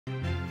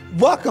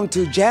Welcome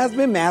to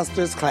Jasmine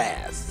Masters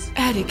class.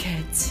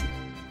 Etiquette.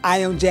 I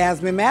am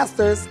Jasmine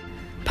Masters.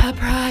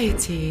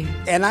 Propriety.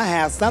 And I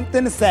have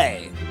something to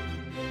say.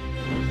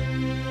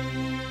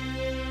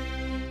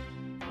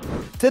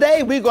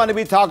 Today we're going to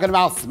be talking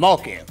about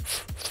smoking.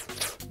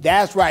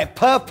 That's right,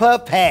 puff,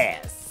 puff,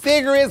 pass.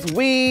 Cigarettes,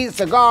 weed,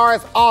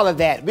 cigars, all of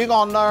that. We're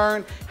going to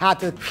learn how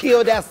to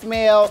kill that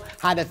smell,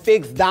 how to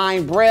fix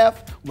dying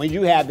breath when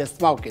you have been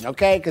smoking,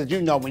 okay? Because you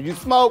know when you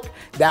smoke,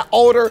 that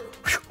odor,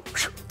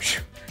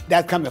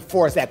 that's coming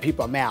force at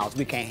people's mouths.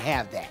 We can't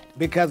have that.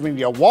 Because when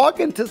you're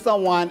walking to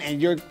someone and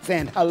you're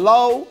saying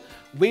hello,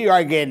 we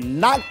are getting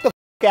knocked the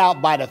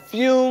out by the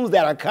fumes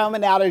that are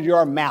coming out of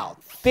your mouth.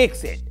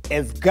 Fix it.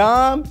 It's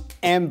gum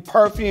and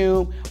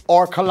perfume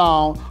or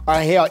cologne or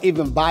hell,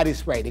 even body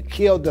spray to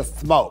kill the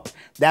smoke.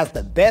 That's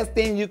the best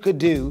thing you could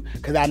do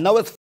because I know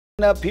it's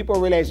f***ing up people's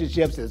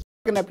relationships, it's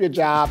f***ing up your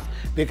jobs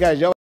because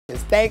your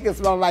stink and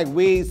smell like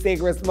weed,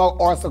 cigarette smoke,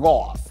 or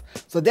cigars.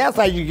 So that's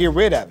how you get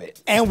rid of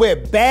it. And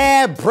with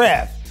bad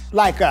breath,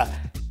 like a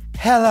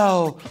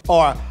hello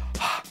or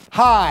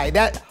hi,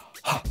 that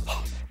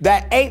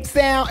H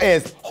sound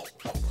is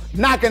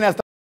knocking us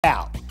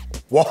out.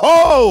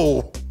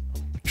 Whoa!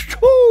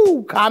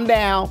 Woo, calm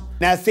down.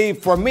 Now see,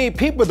 for me,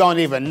 people don't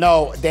even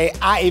know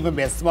I even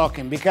been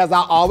smoking because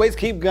I always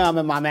keep gum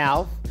in my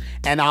mouth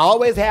and I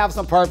always have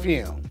some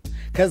perfume.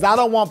 Because I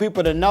don't want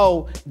people to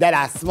know that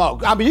I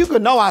smoke. I mean, you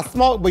can know I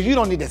smoke, but you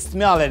don't need to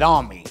smell it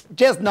on me.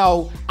 Just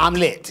know I'm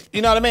lit.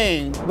 You know what I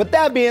mean? With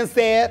that being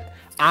said,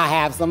 I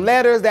have some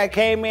letters that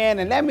came in,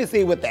 and let me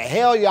see what the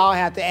hell y'all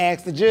have to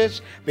ask the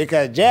judge,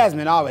 because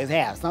Jasmine always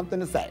has something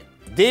to say.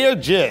 Dear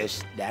Judge,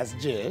 that's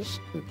Judge,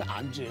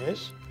 I'm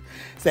Judge,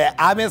 said,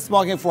 I've been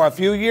smoking for a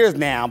few years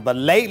now, but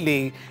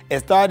lately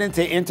it's starting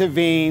to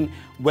intervene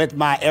with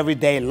my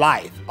everyday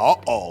life.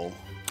 Uh-oh.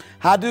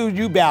 How do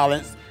you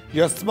balance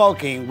your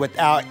smoking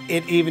without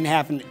it even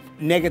having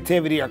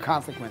negativity or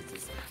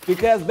consequences?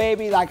 Because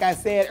baby, like I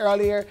said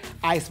earlier,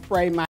 I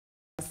spray my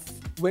ass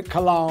with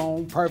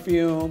cologne,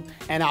 perfume,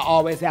 and I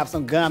always have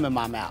some gum in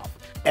my mouth.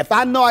 If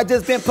I know I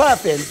just been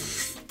puffing,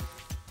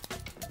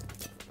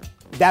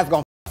 that's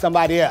gonna f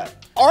somebody up.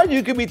 Or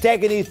you could be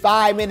taking these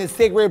 5-minute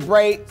cigarette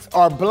breaks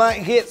or blunt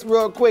hits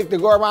real quick to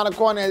go around the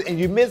corner and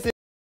you miss it.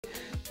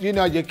 You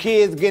know, your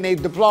kids getting a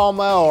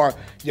diploma or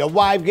your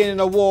wife getting an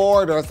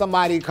award or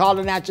somebody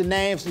calling out your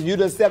name so you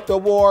to accept the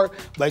award,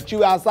 but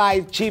you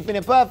outside cheeping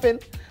and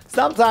puffing.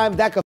 Sometimes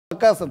that could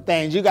fuck up some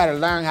things. You gotta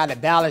learn how to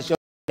balance your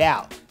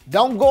out.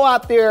 Don't go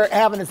out there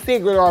having a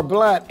cigarette or a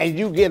blunt and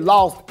you get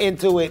lost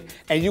into it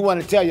and you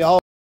wanna tell your whole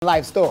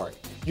life story.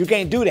 You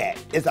can't do that.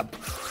 It's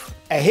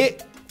a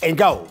hit and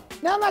go.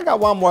 Now I got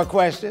one more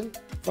question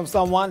from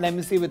someone. Let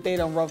me see what they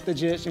done wrote the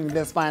judge and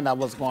let's find out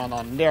what's going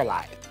on in their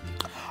life.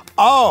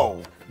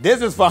 Oh,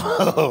 this is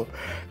from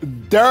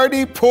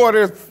Dirty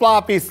Porter's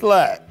Floppy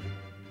Slut.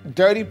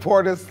 Dirty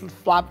Porter's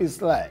Floppy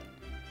Slut.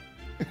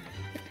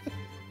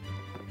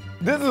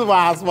 This is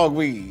why I smoke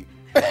weed.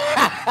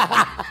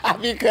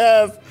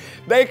 Because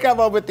they come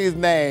up with these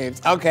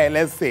names. Okay,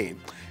 let's see.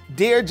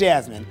 Dear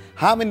Jasmine,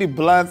 how many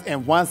blunts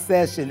in one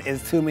session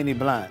is too many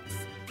blunts?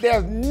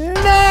 There's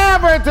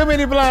never too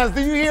many blunts,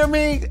 do you hear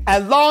me?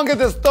 As long as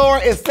the store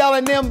is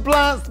selling them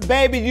blunts,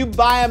 baby, you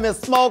buy them and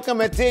smoke them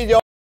until you're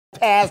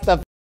pass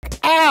the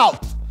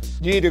out.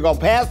 You either gonna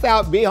pass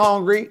out, be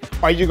hungry,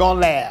 or you're gonna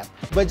laugh.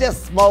 But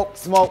just smoke,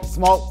 smoke,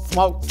 smoke,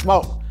 smoke,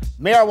 smoke.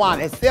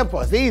 Marijuana, it's simple,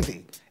 it's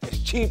easy.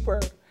 It's cheaper,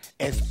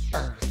 it's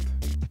earth.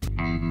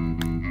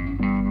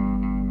 I'm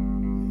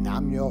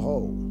your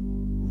hoe,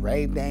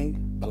 Ray Dang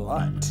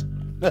Blunt.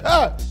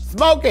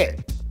 Smoke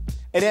it,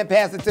 and then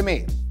pass it to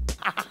me.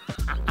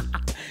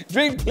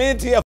 Drink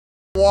plenty of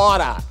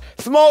water.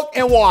 Smoke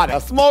and water,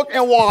 smoke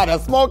and water,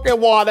 smoke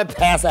and water,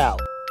 pass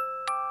out.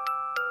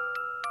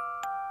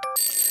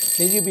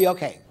 Then you'll be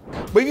okay.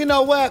 But you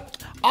know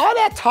what? All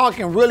that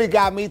talking really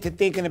got me to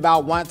thinking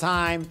about one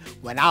time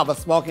when I was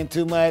smoking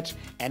too much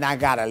and I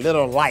got a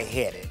little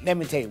lightheaded. Let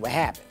me tell you what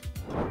happened.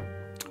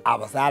 I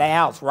was out of the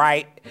house,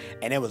 right?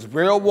 And it was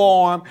real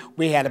warm.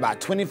 We had about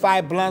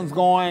 25 blunts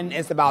going.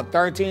 It's about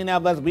 13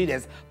 of us. We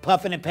just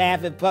puffing and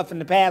passing, puffing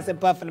and passing,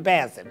 puffing and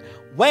passing.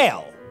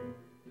 Well,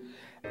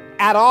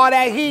 out of all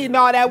that heat and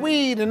all that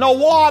weed and no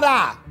water,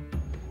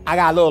 I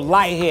got a little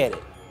lightheaded.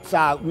 So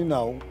I,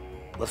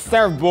 was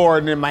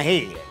surfboarding in my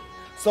head.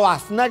 So I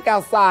snuck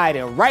outside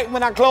and right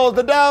when I closed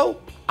the door,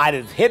 I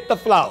just hit the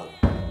floor.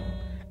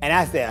 And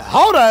I said,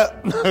 hold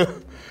up,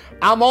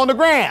 I'm on the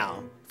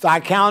ground. So I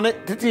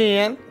counted to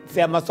 10,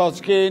 said my social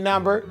security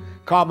number,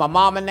 called my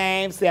mama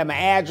name, said my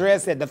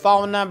address, said the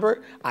phone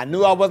number. I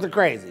knew I wasn't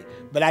crazy,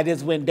 but I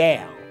just went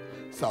down.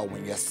 So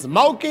when you're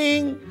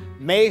smoking,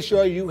 make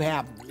sure you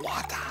have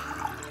water.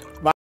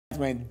 My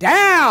went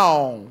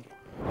down.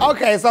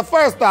 Okay, so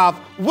first off,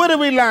 what did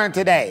we learn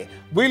today?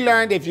 We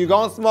learned if you're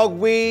gonna smoke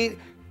weed,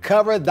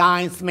 cover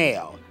thine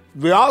smell.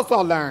 We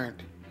also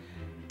learned,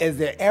 is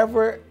there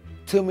ever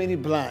too many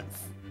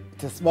blunts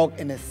to smoke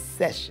in a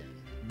session?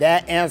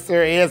 That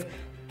answer is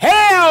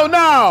hell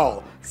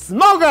no!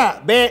 Smoke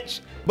up, bitch!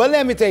 But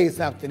let me tell you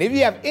something. If you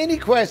have any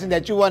questions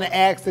that you want to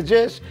ask the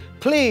Jish,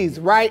 please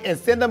write and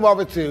send them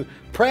over to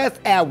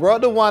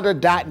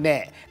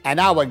press@worldofwonder.net. And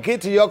I will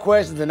get to your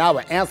questions and I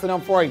will answer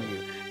them for you.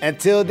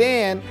 Until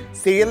then,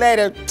 see you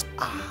later.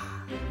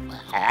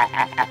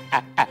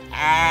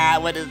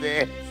 What is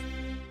this?